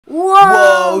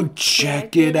Whoa,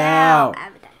 check it out. I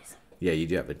have a dinosaur. Yeah, you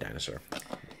do have a dinosaur.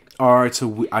 All right,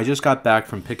 so I just got back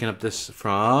from picking up this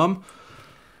from...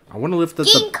 I want to lift up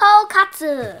Ginkgo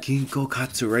Katsu. Ginkgo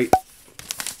Katsu, right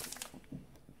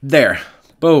there.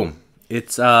 Boom.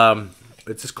 It's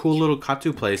this cool little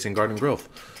katsu place in Garden Grove.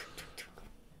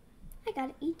 I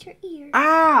gotta eat your ear.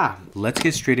 Ah! Let's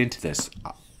get straight into this.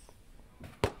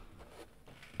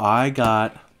 I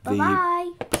got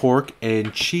the pork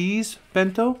and cheese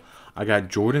bento. I got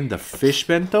Jordan the fish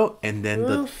bento, and then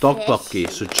the tteokbokki.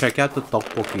 So check out the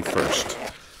tteokbokki first.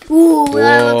 Ooh,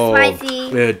 that looks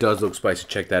spicy. It does look spicy.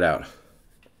 Check that out.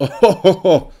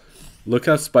 Oh, look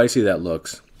how spicy that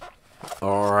looks.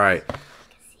 All right.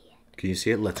 Can you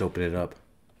see it? Let's open it up.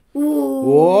 Ooh.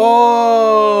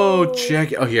 Whoa!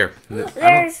 Check it. Oh, here.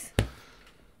 There's...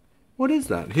 What is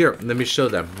that? Here, let me show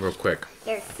them real quick.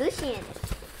 There's sushi in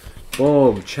it.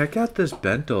 Boom. Check out this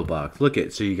bento box. Look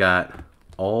it. So you got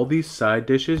all these side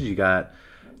dishes. You got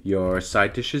your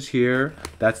side dishes here.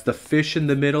 That's the fish in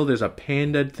the middle. There's a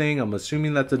panda thing. I'm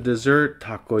assuming that's a dessert.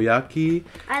 Takoyaki.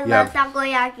 I love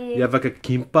takoyaki. You have like a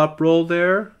kimbap roll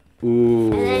there.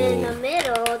 Ooh. And then in the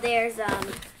middle, there's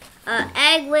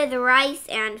egg with rice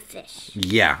and fish.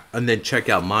 Yeah. And then check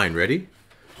out mine. Ready?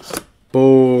 Boom.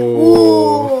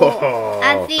 Ooh.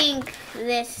 I think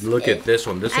this. Look at this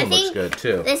one. This one looks good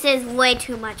too. This is way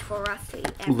too much for us to eat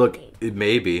everything. Look, it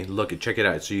may be. Look, check it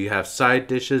out. So you have side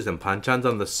dishes and panchans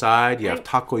on the side. You have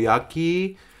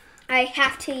takoyaki. I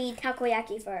have to eat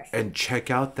takoyaki first. And check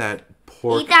out that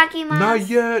pork. Itakimasu. Not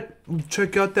yet.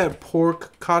 Check out that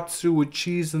pork katsu with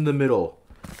cheese in the middle.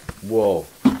 Whoa.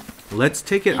 Let's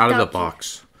take it out of the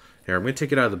box. Here, I'm going to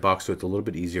take it out of the box so it's a little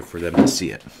bit easier for them to see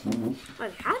it.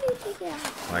 Like, how do you take it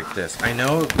out? Like this. I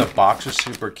know the box is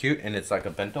super cute and it's like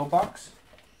a bento box.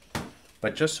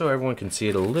 But just so everyone can see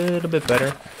it a little bit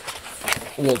better,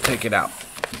 we'll take it out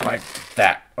like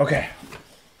that. Okay.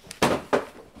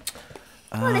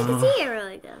 Oh, they can see it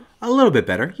really good. A little bit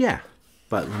better, yeah.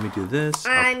 But let me do this.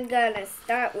 I'm gonna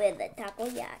start with the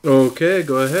takoyaki. Okay,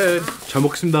 go ahead. 잘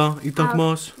먹겠습니다.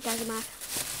 이따키마스. Itadakimasu.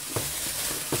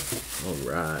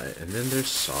 Alright, and then there's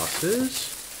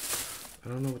sauces. I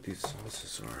don't know what these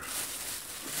sauces are.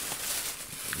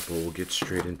 But we'll get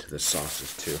straight into the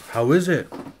sauces too. How is it?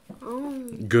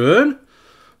 Good?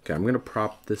 Okay, I'm going to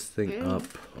prop this thing up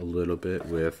a little bit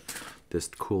with this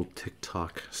cool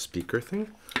TikTok speaker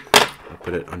thing. I'll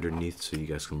put it underneath so you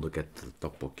guys can look at the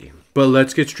tteokbokki. But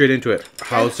let's get straight into it.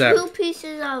 How's that? 2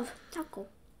 pieces of taco.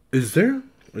 Is there?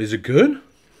 Is it good?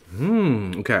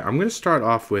 Okay, I'm going to start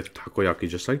off with takoyaki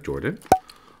just like Jordan.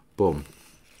 Boom.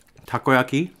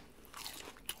 Takoyaki.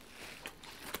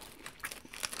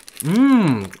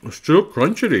 Still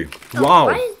crunchy. Wow.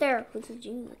 Why is there a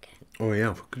fukujinzuke? Oh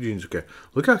yeah, fukujinzuke.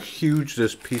 Look how huge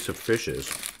this piece of fish is.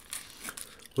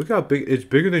 Look how big. It's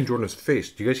bigger than Jordan's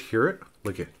face. Do you guys hear it?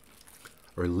 Look it.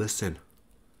 Or listen.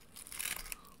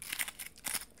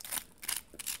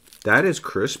 That is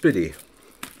crispity.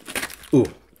 Ooh.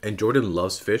 And Jordan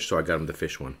loves fish, so I got him the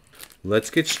fish one.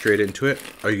 Let's get straight into it.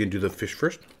 Are you going to do the fish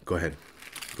first? Go ahead.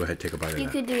 Go ahead, take a bite of that. You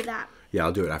could do that. Yeah,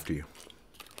 I'll do it after you.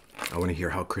 I want to hear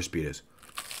how crispy it is.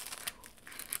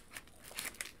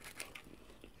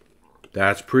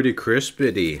 That's pretty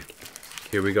crispity.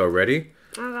 Here we go. Ready?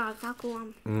 I got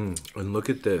taco. And look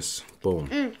at this.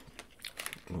 Boom.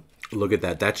 Look at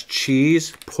that. That's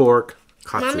cheese, pork,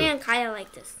 katsu. Mommy and Kaya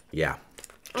like this. Yeah.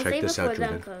 I'll Check save this it out, for them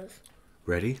Jordan. 'cause-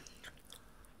 Ready?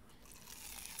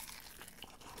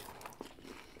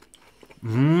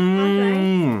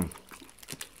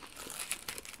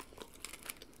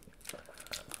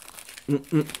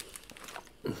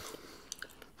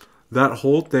 That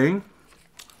whole thing,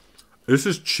 this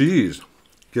is cheese.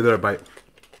 Give that a bite.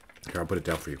 Here, I'll put it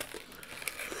down for you.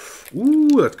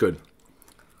 Ooh, that's good.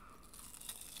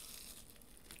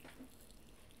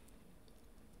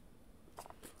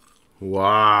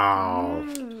 Wow.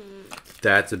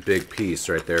 That's a big piece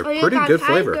right there. Oh, Pretty good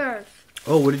flavor. tiger.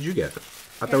 Oh, what did you get?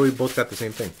 I thought we both got the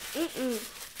same thing.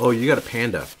 Oh, you got a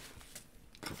panda.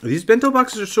 These bento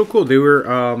boxes are so cool. They were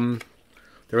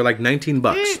like 19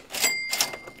 bucks.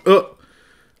 Oh,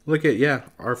 look at, yeah,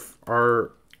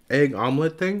 our egg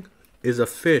omelet thing is a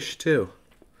fish too.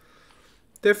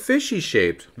 They're fishy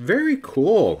shaped. Very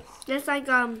cool. Just like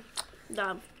the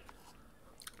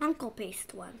uncle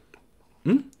paste one.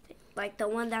 Like the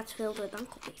one that's filled with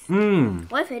uncle paste.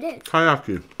 What if it is?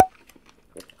 Taiyaki.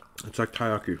 It's like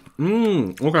taiyaki.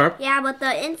 Okay. Yeah, but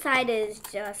the inside is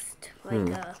just like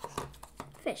a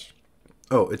fish.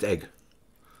 Oh, it's egg.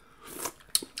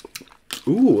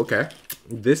 Ooh, okay.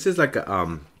 This is like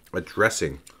a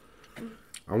dressing.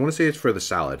 I want to say it's for the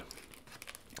salad.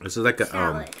 This is like a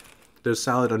Salad. There's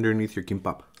salad underneath your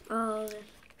kimbap. Oh, okay.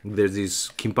 There's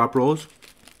these kimbap rolls,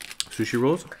 sushi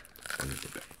rolls.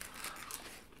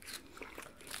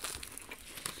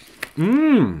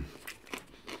 Mmm.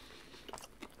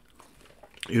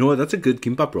 You know what? That's a good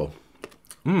kimbap roll.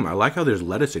 Mmm, I like how there's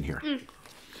lettuce in here.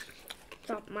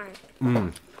 Stop mine.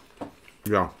 Mmm.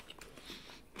 Yeah.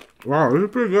 Wow, this is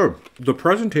pretty good. The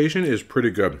presentation is pretty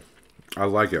good. I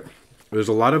like it. There's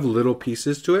a lot of little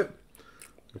pieces to it.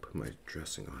 I'll put my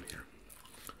dressing on here.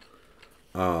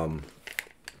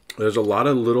 There's a lot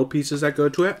of little pieces that go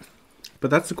to it.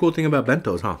 But that's the cool thing about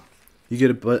bentos, huh? You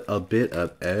get a bit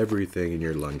of everything in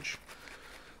your lunch.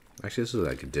 Actually, this is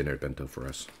like a dinner bento for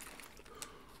us.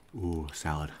 Ooh,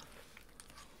 salad.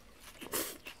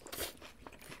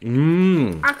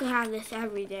 Mmm. I could have this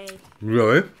every day.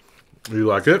 Really? You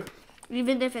like it?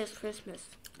 Even if it's Christmas.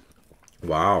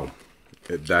 Wow.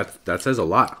 That says a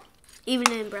lot.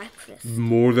 Even in breakfast.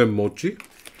 More than mochi?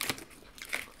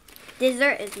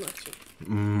 Dessert is mochi.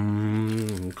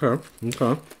 Okay.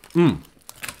 Okay.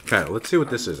 Okay, let's see what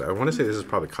this is. I want to say this is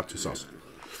probably katsu sauce.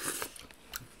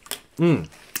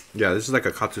 Yeah, this is like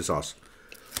a katsu sauce.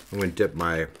 I'm going to dip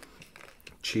my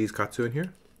cheese katsu in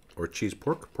here. Or cheese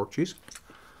pork cheese.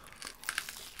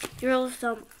 Drizzle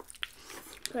some.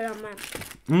 Put on mine.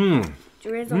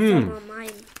 Drizzle some on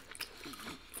mine.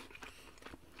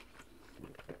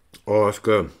 Oh, that's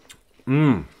good.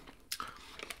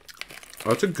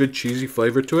 That's a good cheesy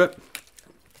flavor to it.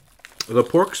 The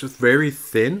pork's very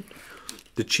thin.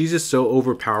 The cheese is so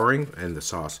overpowering, and the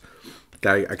sauce,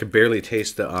 that I could barely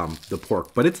taste the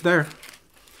pork, but it's there.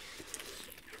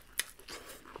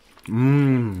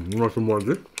 You want some more of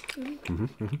this?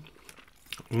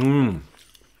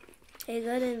 It's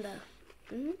good in the.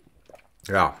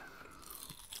 Yeah.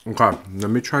 Okay, let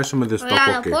me try some of this Oh,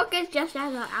 yeah, tteokbokki. the pork is just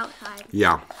on the outside.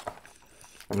 Yeah.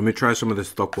 Let me try some of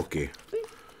this tteokbokki.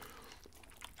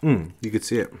 You can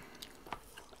see it.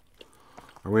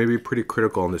 I'm going to be pretty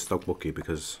critical on this tteokbokki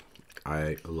because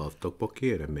I love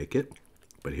tteokbokki and I make it.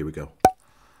 But here we go.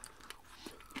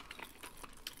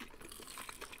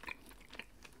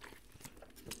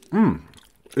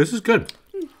 This is good.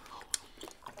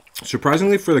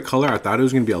 Surprisingly for the color, I thought it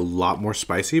was going to be a lot more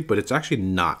spicy, but it's actually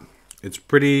not. It's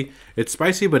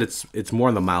spicy, but it's more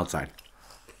on the mild side.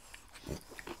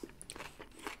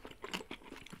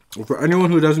 For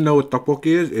anyone who doesn't know what tteokbokki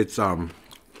is, it's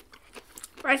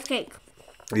Rice cake.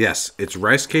 yes, it's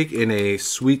rice cake in a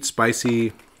sweet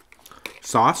spicy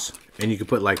sauce, and you can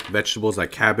put like vegetables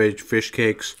like cabbage, fish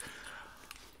cakes.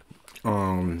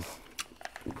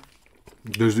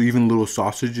 There's even little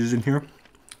sausages in here.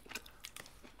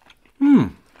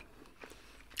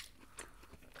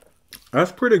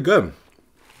 That's pretty good.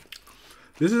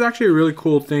 This is actually a really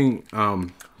cool thing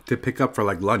to pick up for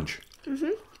like lunch.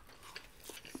 Good,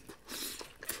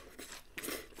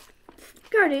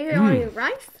 you want your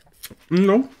rice?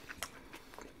 No.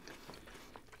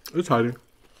 It's hiding.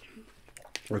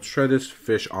 Let's try this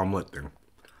fish omelet thing.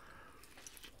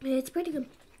 It's pretty good.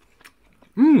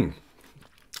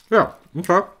 Yeah,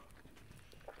 okay.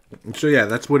 So yeah,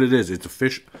 that's what it is. It's a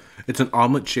fish. It's an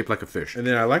omelet shaped like a fish. And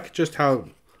then I like just how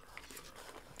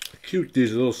cute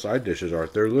these little side dishes are.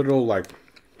 They're little like...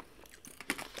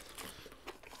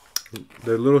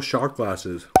 They're little shot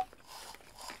glasses.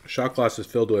 Shot glasses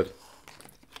filled with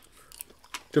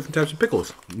different types of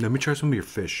pickles. Let me try some of your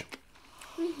fish.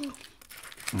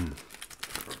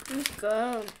 It's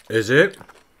good. Is it?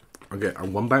 Okay,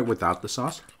 one bite without the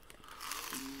sauce.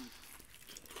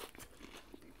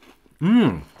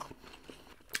 I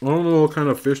don't know what kind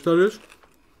of fish that is.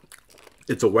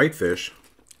 It's a white fish,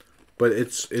 but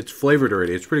it's flavored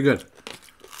already. It's pretty good.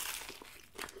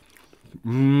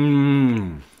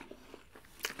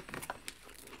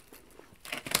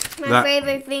 My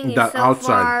favorite thing is that so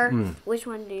outside. far. Which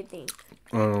one do you think?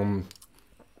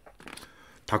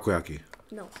 Takoyaki.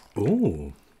 No.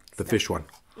 Oh, the fish one.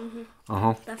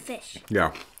 The fish.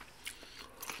 Yeah.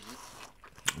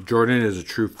 Jordan is a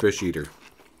true fish eater.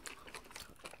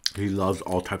 He loves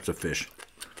all types of fish.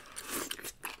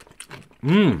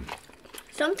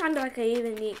 Sometimes I could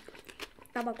even eat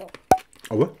tabako.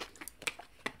 Oh, what?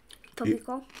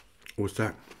 Tobiko. What's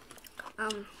that?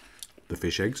 The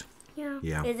fish eggs? Yeah.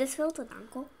 Yeah. Is this filled with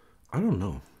uncle? I don't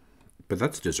know. But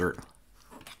that's dessert.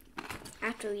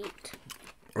 After we eat.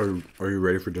 Are you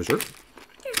ready for dessert?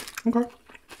 Yeah. Okay.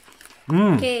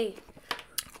 Okay.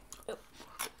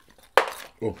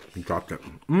 Oh, you dropped it.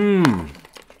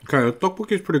 Okay, the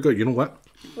tteokbokki is pretty good. You know what?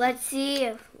 Let's see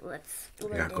if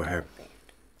Yeah, go ahead.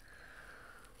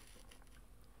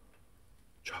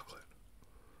 Chocolate.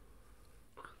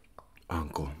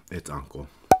 Uncle. It's uncle.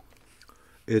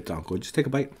 It's uncle. Just take a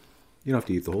bite. You don't have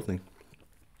to eat the whole thing.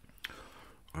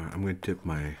 I'm gonna dip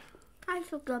my. I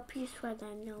took a piece for the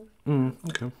no.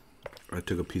 Okay. I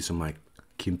took a piece of my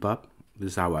kimbap.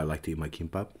 This is how I like to eat my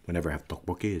kimbap. Whenever I have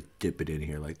tteokbokki, I dip it in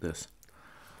here like this.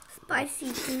 Spicy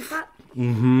kimbap.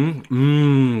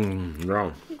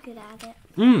 Yeah. You could add it.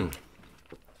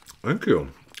 Thank you.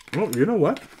 Oh, you know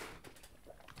what?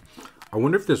 I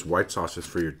wonder if this white sauce is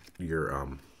for your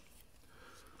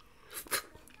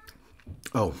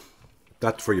Oh,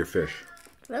 that's for your fish.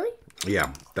 Really?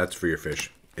 Yeah, that's for your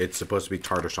fish. It's supposed to be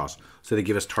tartar sauce. So they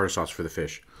give us tartar sauce for the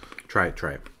fish. Try it,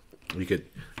 try it. You could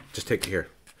just take it here.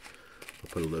 I'll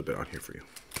put a little bit on here for you.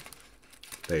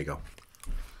 There you go.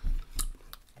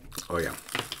 Oh yeah.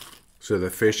 So the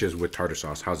fish is with tartar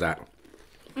sauce. How's that?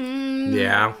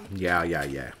 Yeah.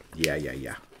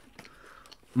 Yeah.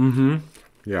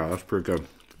 Yeah, that's pretty good.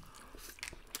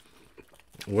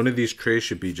 One of these trays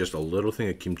should be just a little thing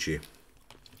of kimchi.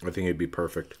 I think it'd be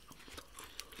perfect.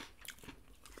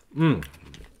 Don't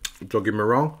get me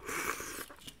wrong.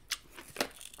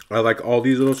 I like all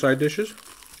these little side dishes.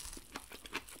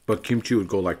 But kimchi would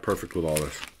go like perfect with all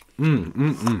this.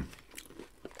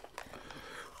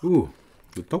 Ooh,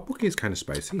 the tteokbokki is kind of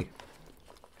spicy.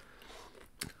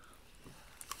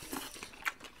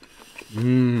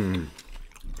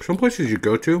 Some places you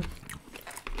go to,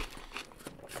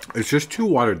 it's just too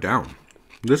watered down.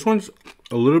 This one's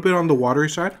a little bit on the watery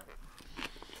side.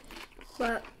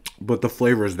 But the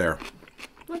flavor is there.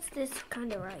 What's this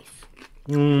kind of rice?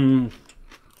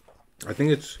 I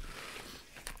think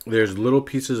there's little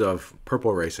pieces of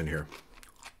purple rice in here.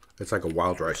 It's like a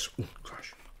wild rice. Ooh,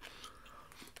 gosh.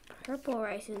 Purple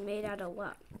rice is made out of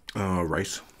what?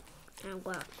 Rice. And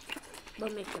what?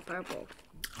 What makes it purple?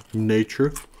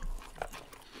 Nature.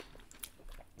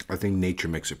 I think nature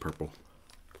makes it purple.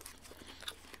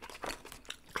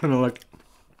 Kind of like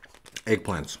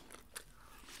eggplants.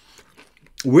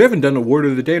 We haven't done a word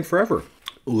of the day in forever.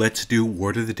 Let's do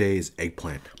word of the day is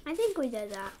eggplant. I think we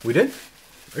did that. We did?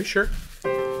 Are you sure?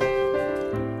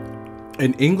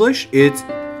 In English, it's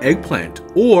eggplant.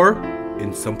 Or,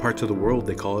 in some parts of the world,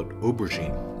 they call it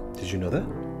aubergine. Did you know that?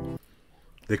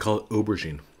 They call it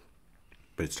aubergine.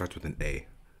 But it starts with an A.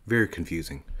 Very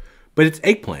confusing. But it's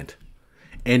eggplant.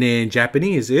 And in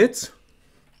Japanese, it's...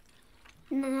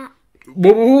 Nah.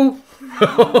 What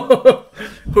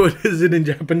is it in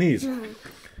Japanese?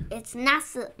 It's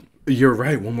nasu. You're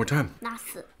right. One more time.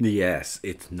 Nasu. Yes,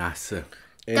 it's nasu.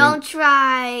 And Don't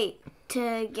try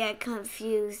to get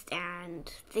confused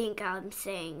and think I'm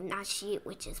saying nashi,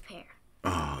 which is pear.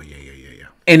 Oh, yeah.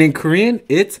 And in Korean,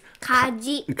 it's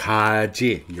Kaji.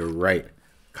 kaji. You're right.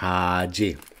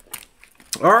 Kaji.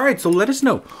 All right, so let us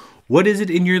know. What is it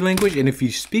in your language? And if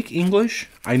you speak English,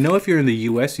 I know if you're in the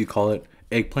US, you call it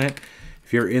eggplant.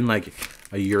 If you're in like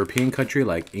a European country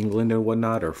like England and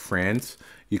whatnot, or France,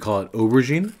 you call it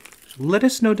aubergine. Let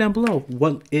us know down below,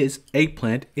 what is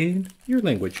eggplant in your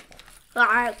language?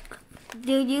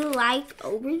 Do you like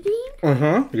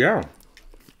aubergine? Yeah.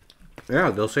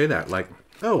 Yeah, they'll say that. Like,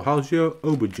 oh, how's your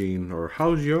aubergine? Or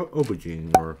how's your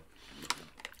aubergine? Or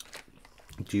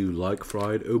do you like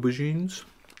fried aubergines?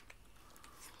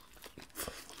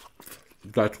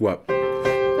 That's what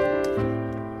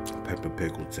Peppa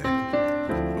Pig would say.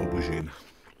 Aubergine.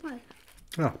 What?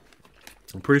 Yeah.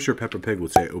 I'm pretty sure Peppa Pig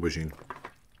would say aubergine.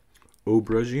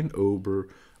 Aubergine?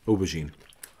 Aubergine.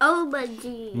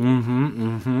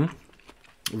 Aubergine.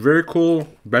 Very cool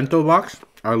bento box.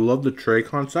 I love the tray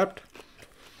concept.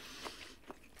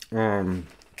 I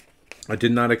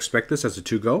did not expect this as a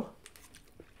to-go.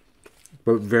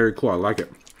 But very cool. I like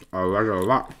it. I like it a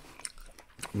lot.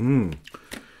 And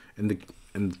the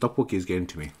tteokbokki is getting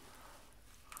to me.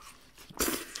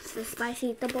 The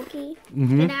spicy tteokbokki.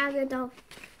 Get out of the dough.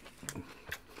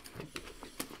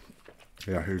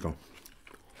 Yeah, here you go.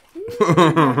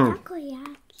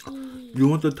 Takoyaki. You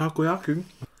want the takoyaki?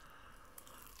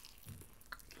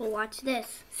 Well, watch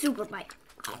this. Super bite.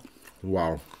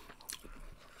 Wow.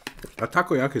 That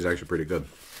takoyaki is actually pretty good.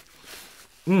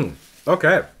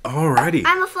 Okay. Alrighty.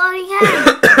 I'm a floating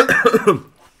head.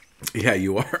 Yeah,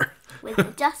 you are.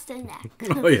 With just a neck.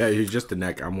 Oh, yeah, you're just a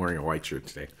neck. I'm wearing a white shirt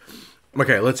today.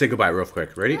 Okay, let's say goodbye real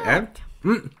quick. Ready? Look. And?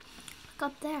 Look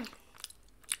up there.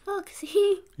 Look,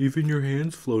 see? Even your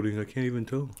hand's floating. I can't even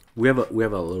tell. We have a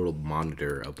little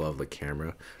monitor above the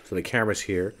camera. So the camera's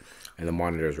here, and the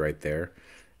monitor is right there.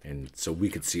 And so we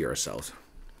could see ourselves.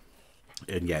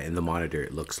 And yeah, in the monitor,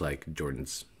 it looks like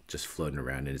Jordan's just floating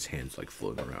around, and his hand's like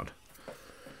floating around.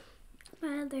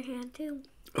 My other hand, too.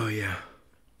 Oh, yeah.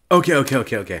 Okay.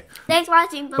 Thanks for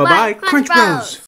watching. Bye-bye, Crunch Bros.